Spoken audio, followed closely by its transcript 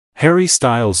Harry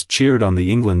Styles cheered on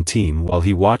the England team while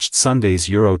he watched Sunday's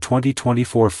Euro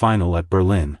 2024 final at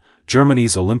Berlin,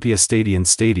 Germany's Olympiastadion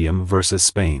Stadium versus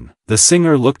Spain. The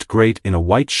singer looked great in a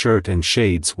white shirt and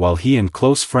shades while he and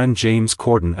close friend James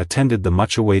Corden attended the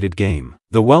much-awaited game.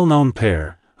 The well-known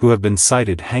pair, who have been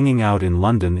sighted hanging out in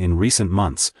London in recent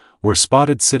months, were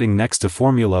spotted sitting next to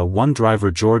Formula One driver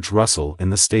George Russell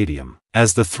in the stadium.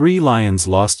 As the Three Lions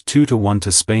lost 2-1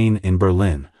 to Spain in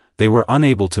Berlin, they were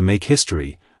unable to make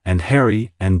history, and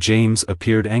Harry and James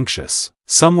appeared anxious.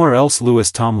 Somewhere else,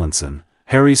 Louis Tomlinson,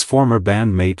 Harry's former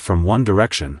bandmate from One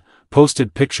Direction,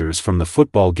 posted pictures from the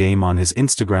football game on his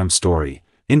Instagram story,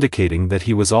 indicating that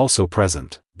he was also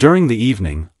present. During the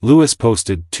evening, Louis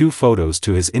posted 2 photos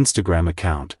to his Instagram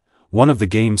account, one of the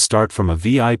game's start from a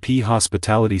VIP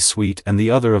hospitality suite and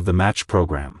the other of the match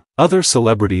program. Other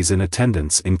celebrities in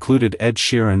attendance included Ed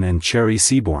Sheeran and Cherry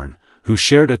Seaborn, who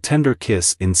shared a tender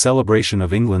kiss in celebration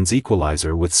of England's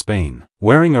equalizer with Spain.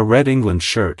 Wearing a red England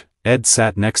shirt, Ed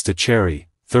sat next to Cherry,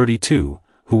 32,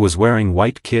 who was wearing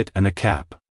white kit and a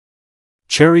cap.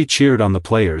 Cherry cheered on the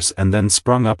players and then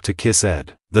sprung up to kiss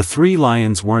Ed. The Three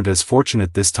Lions weren't as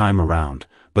fortunate this time around,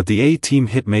 but the A-team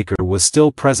hitmaker was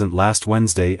still present last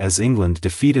Wednesday as England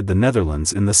defeated the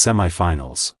Netherlands in the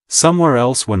semi-finals. Somewhere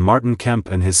else, when Martin Kemp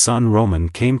and his son Roman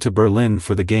came to Berlin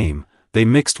for the game, they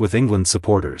mixed with England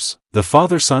supporters. The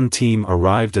father-son team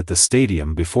arrived at the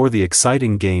stadium before the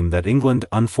exciting game that England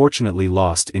unfortunately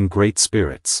lost in great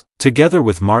spirits. Together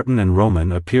with Martin and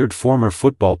Roman appeared former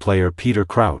football player Peter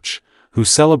Crouch, who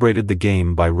celebrated the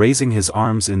game by raising his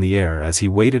arms in the air as he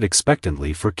waited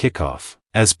expectantly for kickoff.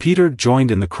 As Peter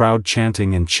joined in the crowd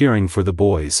chanting and cheering for the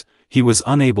boys, he was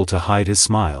unable to hide his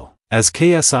smile. As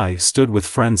KSI stood with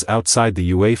friends outside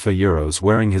the UEFA Euros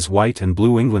wearing his white and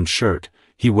blue England shirt,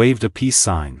 he waved a peace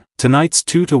sign. Tonight's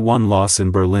 2-1 loss in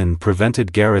Berlin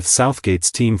prevented Gareth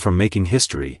Southgate's team from making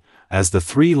history, as the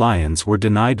Three Lions were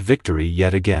denied victory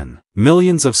yet again.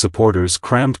 Millions of supporters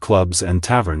crammed clubs and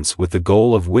taverns with the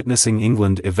goal of witnessing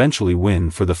England eventually win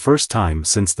for the first time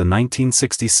since the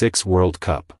 1966 World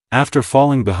Cup. After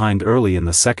falling behind early in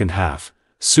the second half,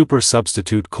 super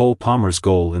substitute Cole Palmer's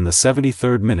goal in the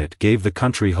 73rd minute gave the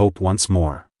country hope once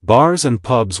more. Bars and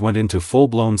pubs went into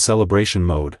full-blown celebration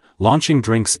mode, launching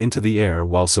drinks into the air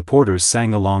while supporters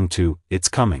sang along to "It's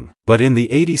Coming." But in the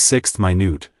 86th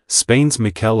minute, Spain's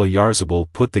Mikel Oyarzabal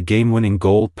put the game-winning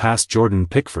goal past Jordan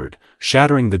Pickford,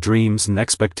 shattering the dreams and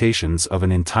expectations of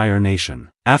an entire nation.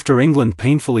 After England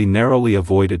painfully narrowly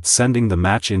avoided sending the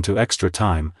match into extra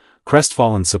time,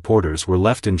 crestfallen supporters were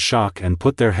left in shock and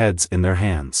put their heads in their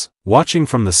hands. Watching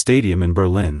from the stadium in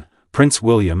Berlin, Prince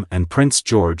William and Prince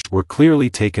George were clearly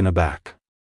taken aback.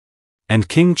 And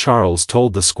King Charles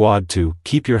told the squad to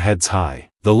 "keep your heads high."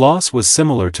 The loss was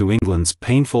similar to England's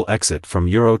painful exit from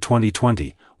Euro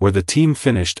 2020, where the team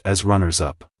finished as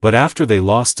runners-up. But after they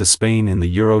lost to Spain in the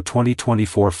Euro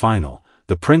 2024 final,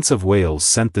 the Prince of Wales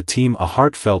sent the team a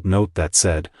heartfelt note that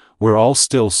said, "We're all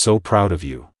still so proud of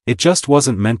you. It just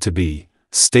wasn't meant to be,"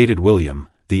 stated William,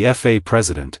 the FA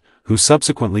president, who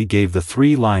subsequently gave the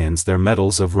Three Lions their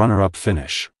medals of runner-up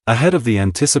finish. Ahead of the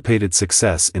anticipated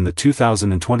success in the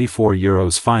 2024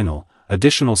 Euros final,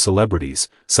 additional celebrities,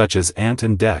 such as Ant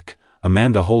and Dec,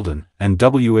 Amanda Holden, and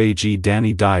WAG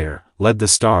Danny Dyer, led the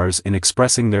stars in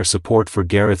expressing their support for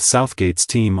Gareth Southgate's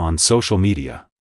team on social media.